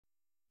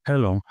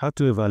Hello, how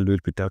to evaluate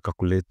with our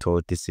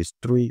calculator? This is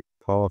 3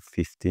 power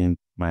 15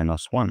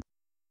 minus 1.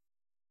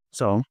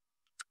 So,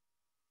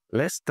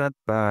 let's start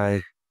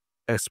by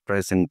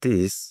expressing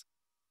this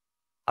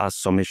as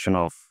summation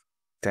of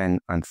 10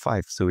 and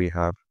 5. So we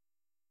have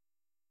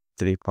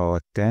 3 power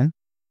 10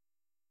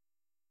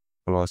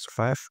 plus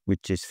 5,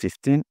 which is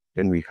 15.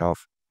 Then we have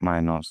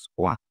minus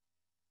 1.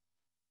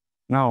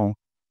 Now,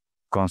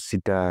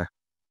 consider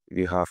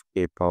we have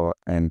a power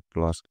n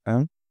plus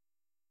m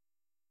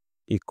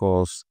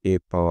equals a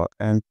power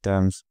n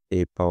times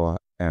a power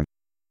m.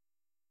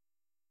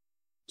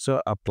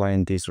 So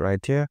applying this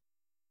right here,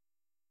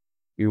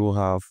 you will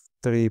have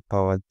 3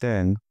 power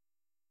 10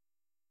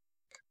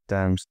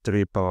 times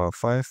 3 power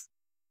 5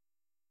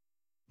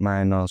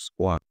 minus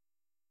 1.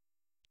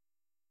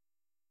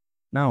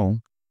 Now,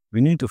 we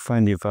need to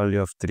find the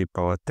value of 3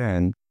 power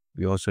 10.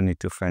 We also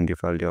need to find the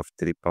value of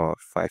 3 power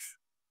 5.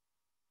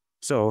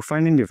 So,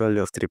 finding the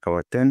value of 3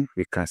 power 10,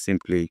 we can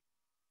simply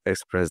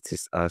express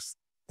this as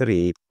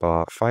 3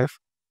 power 5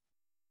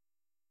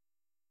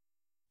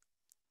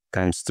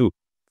 times 2.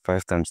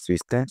 5 times 2 is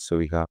 10, so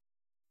we have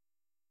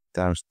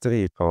times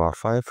 3 power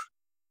 5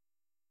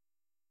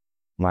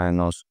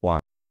 minus 1.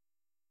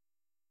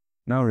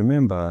 Now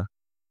remember,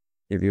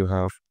 if you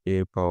have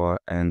a power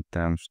n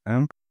times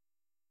m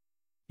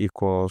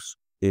equals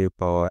a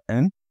power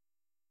n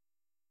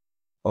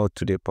or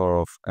to the power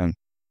of n.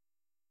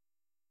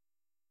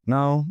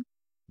 Now,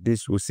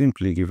 this will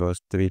simply give us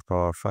 3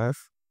 power 5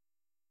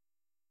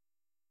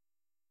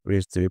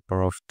 raised to the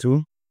power of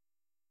 2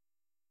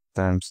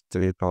 times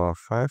 3 power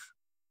 5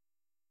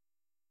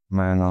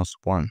 minus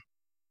 1.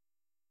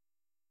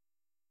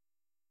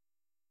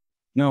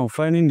 Now,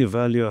 finding the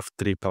value of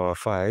 3 power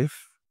 5,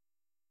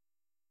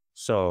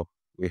 so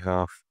we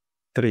have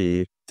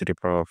 3 to the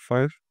power of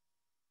 5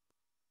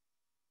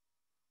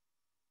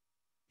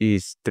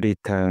 is 3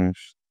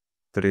 times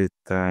 3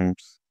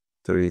 times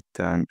 3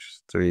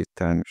 times 3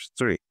 times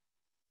 3.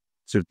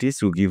 So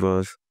this will give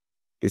us,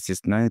 this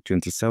is 9,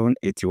 27,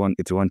 81,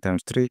 81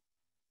 times 3,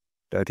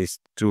 that is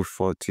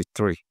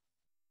 243.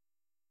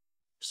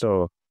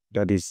 So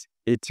that is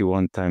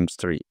 81 times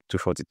 3,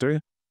 243.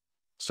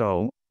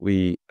 So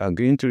we are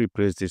going to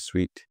replace this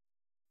with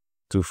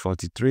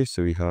 243.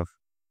 So we have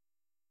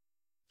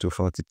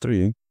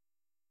 243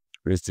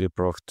 raised to the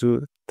power of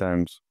 2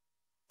 times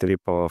 3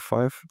 power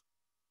 5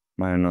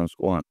 minus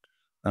 1.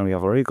 And we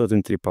have already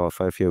gotten 3 power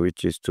 5 here,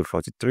 which is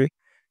 243.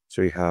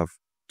 So we have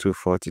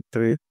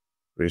 243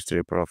 raised to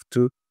the power of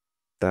 2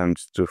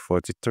 times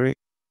 243.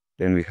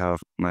 Then we have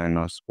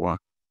minus 1.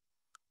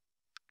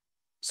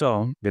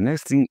 So the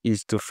next thing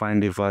is to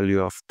find the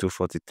value of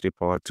 243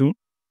 power 2.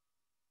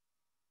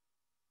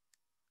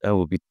 That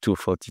will be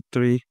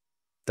 243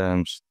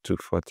 times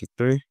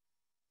 243.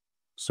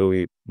 So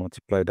we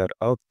multiply that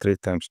out. 3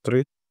 times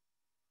 3,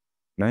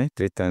 9.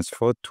 3 times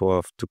 4,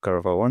 12, 2 carry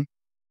over 1.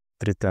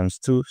 3 times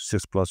 2,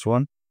 6 plus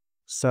 1,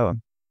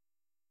 7.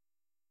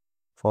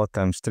 4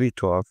 times 3,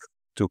 12,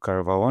 2 carry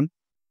over 1.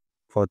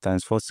 4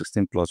 times 4,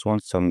 16 plus 1,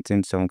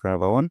 17, 7 carry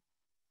over 1.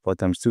 4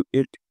 times 2,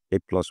 8,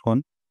 8 plus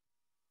 1,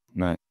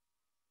 9.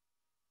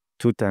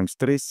 2 times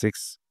 3,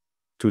 6.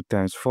 2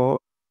 times 4,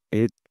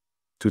 8.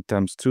 2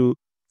 times 2,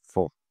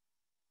 4.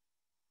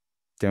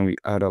 Then we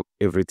add up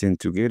everything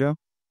together.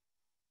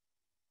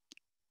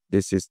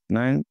 This is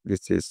 9,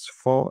 this is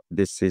 4,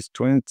 this is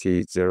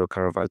 20, 0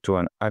 carry over 2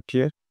 and up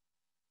here.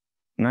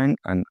 9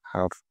 and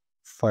half,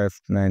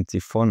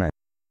 594.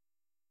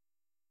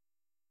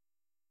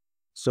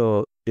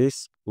 So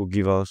this will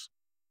give us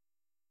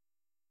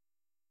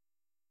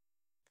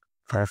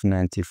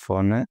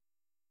 594.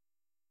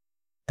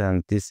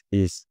 Then this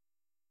is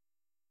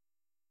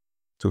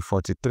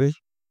 243.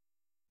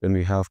 Then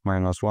we have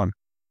minus 1.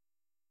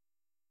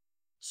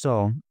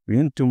 So we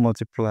need to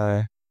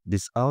multiply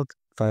this out.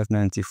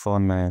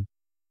 594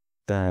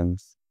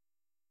 times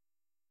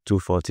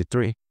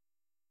 243.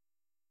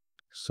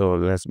 So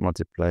let's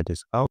multiply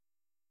this out.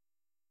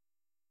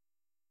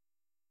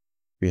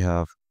 We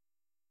have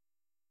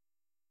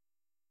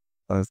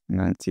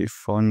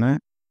 594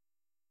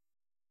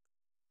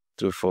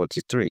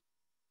 243.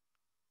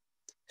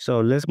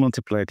 So let's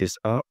multiply this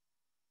out.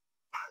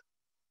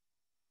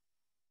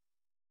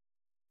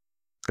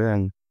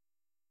 Then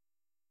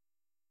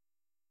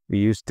we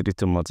use 3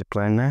 to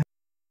multiply 9.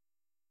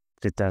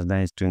 3 times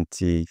 9 is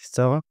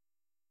 27.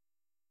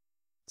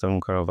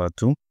 7 carry over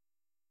 2.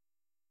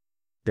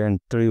 Then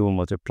 3 will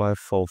multiply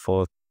 4,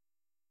 4.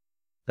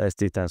 That's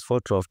 3 times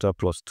 4, 12, 12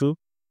 plus 2,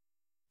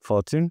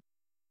 14.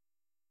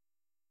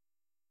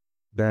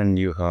 Then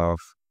you have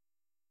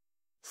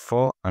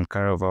 4 and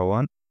carry over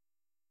 1.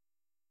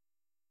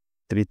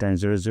 3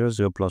 times 0, 0,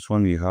 0 plus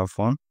 1, we have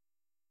 1.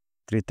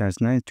 3 times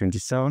 9,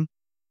 27.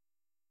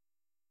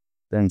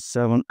 Then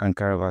 7 and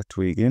carry over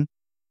 2 again.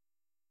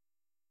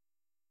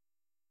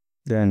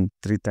 Then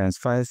 3 times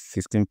 5,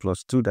 15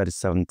 plus 2, that is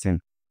 17.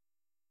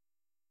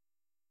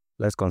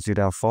 Let's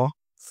consider 4.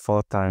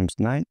 4 times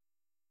 9.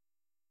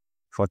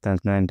 4 times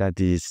 9, that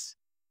is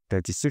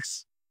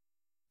 36.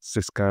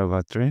 6 carry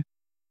over 3.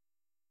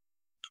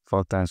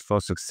 4 times 4,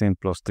 16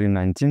 plus 3,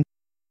 19.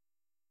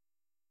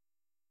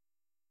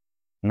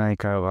 9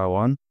 carry over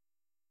 1.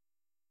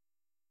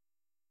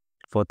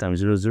 4 times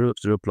 0, 0,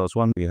 0 plus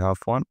 1, we have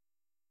 1.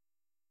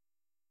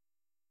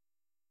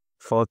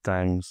 4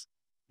 times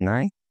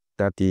 9,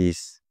 that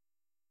is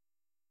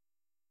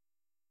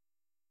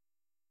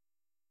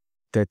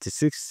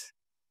 36.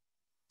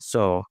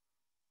 So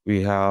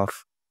we have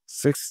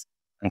 6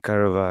 and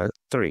carry over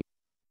 3.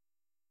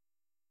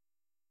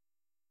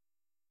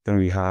 Then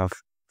we have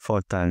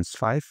 4 times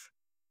 5,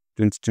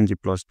 20, 20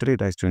 plus 3,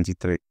 that is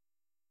 23.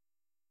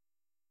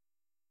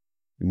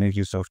 We make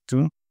use of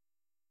 2.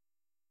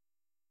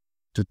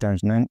 2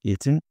 times 9,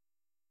 18.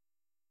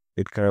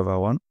 8 carry over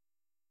 1.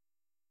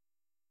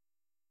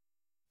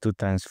 2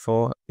 times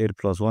 4, 8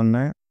 plus 1,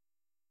 9.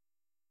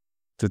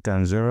 2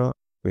 times 0,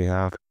 we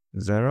have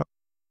 0.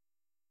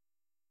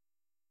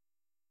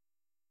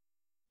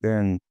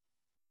 Then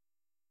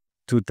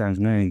 2 times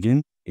 9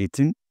 again,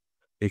 18.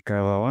 8 carry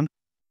over 1.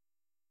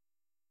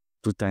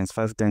 2 times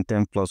 5, 10,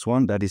 10 plus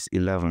 1, that is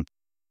 11.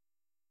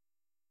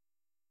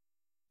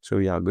 So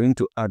we are going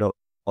to add up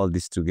all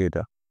this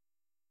together.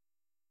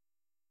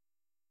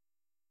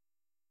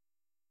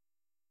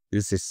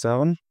 This is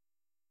 7.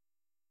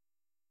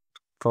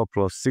 4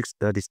 plus 6,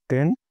 that is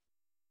 10.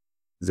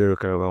 0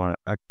 carry over 1.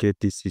 Okay,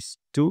 this is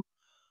 2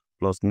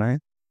 plus 9.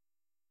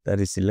 That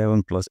is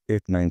 11 plus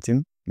 8,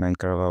 19. 9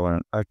 carry over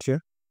 1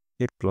 here.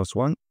 8 plus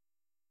 1.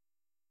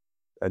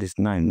 That is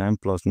 9. 9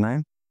 plus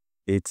 9,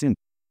 18.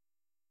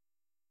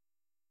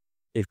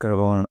 8 carry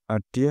over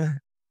 1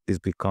 here. This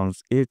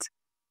becomes 8.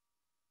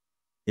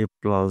 8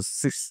 plus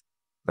 6,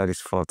 that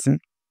is 14.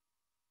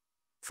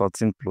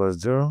 14 plus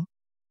 0,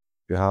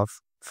 you have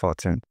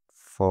 14.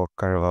 4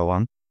 carry over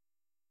 1.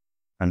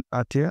 And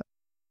here,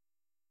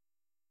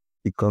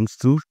 it comes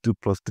to 2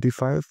 plus 3,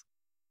 5.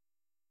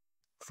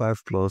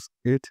 5 plus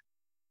 8,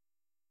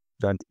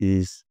 that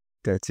is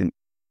 13.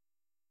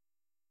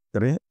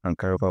 3 and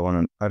carry over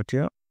 1 and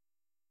here.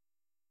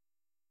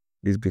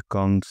 This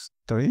becomes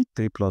 3.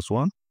 3 plus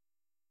 1.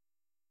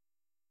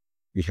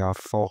 We have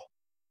 4.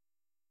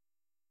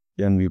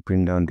 Then we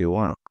bring down the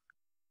 1.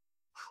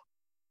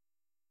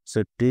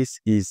 So this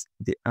is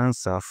the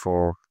answer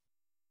for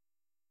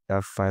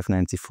that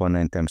 594.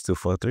 9 times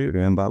 243.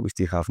 Remember, we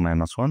still have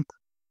minus 1.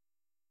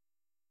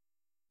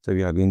 So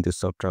we are going to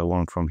subtract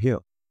 1 from here.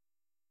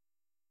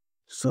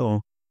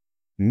 So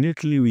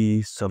immediately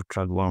we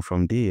subtract 1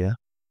 from there,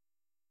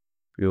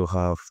 we'll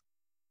have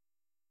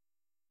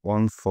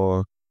 1,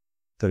 4,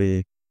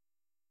 3,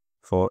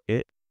 4,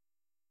 8,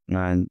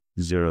 9,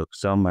 0.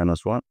 7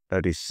 minus 1,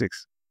 that is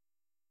 6.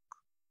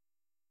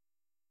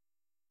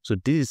 So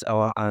this is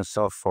our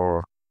answer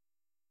for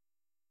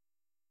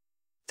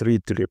 3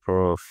 to the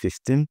power of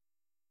 15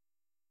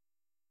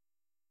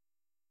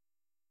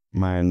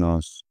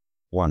 minus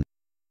 1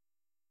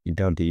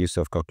 without the use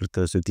of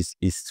calculator. So this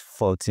is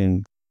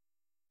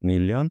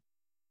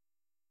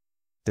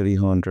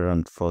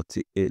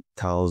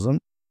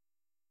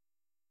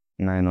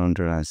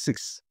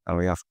 14,348,906. And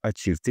we have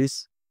achieved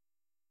this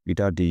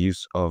without the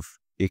use of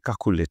a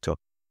calculator.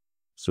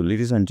 So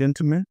ladies and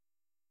gentlemen,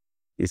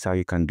 this is how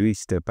you can do it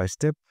step by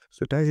step.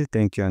 So that's it.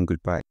 Thank you and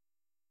goodbye.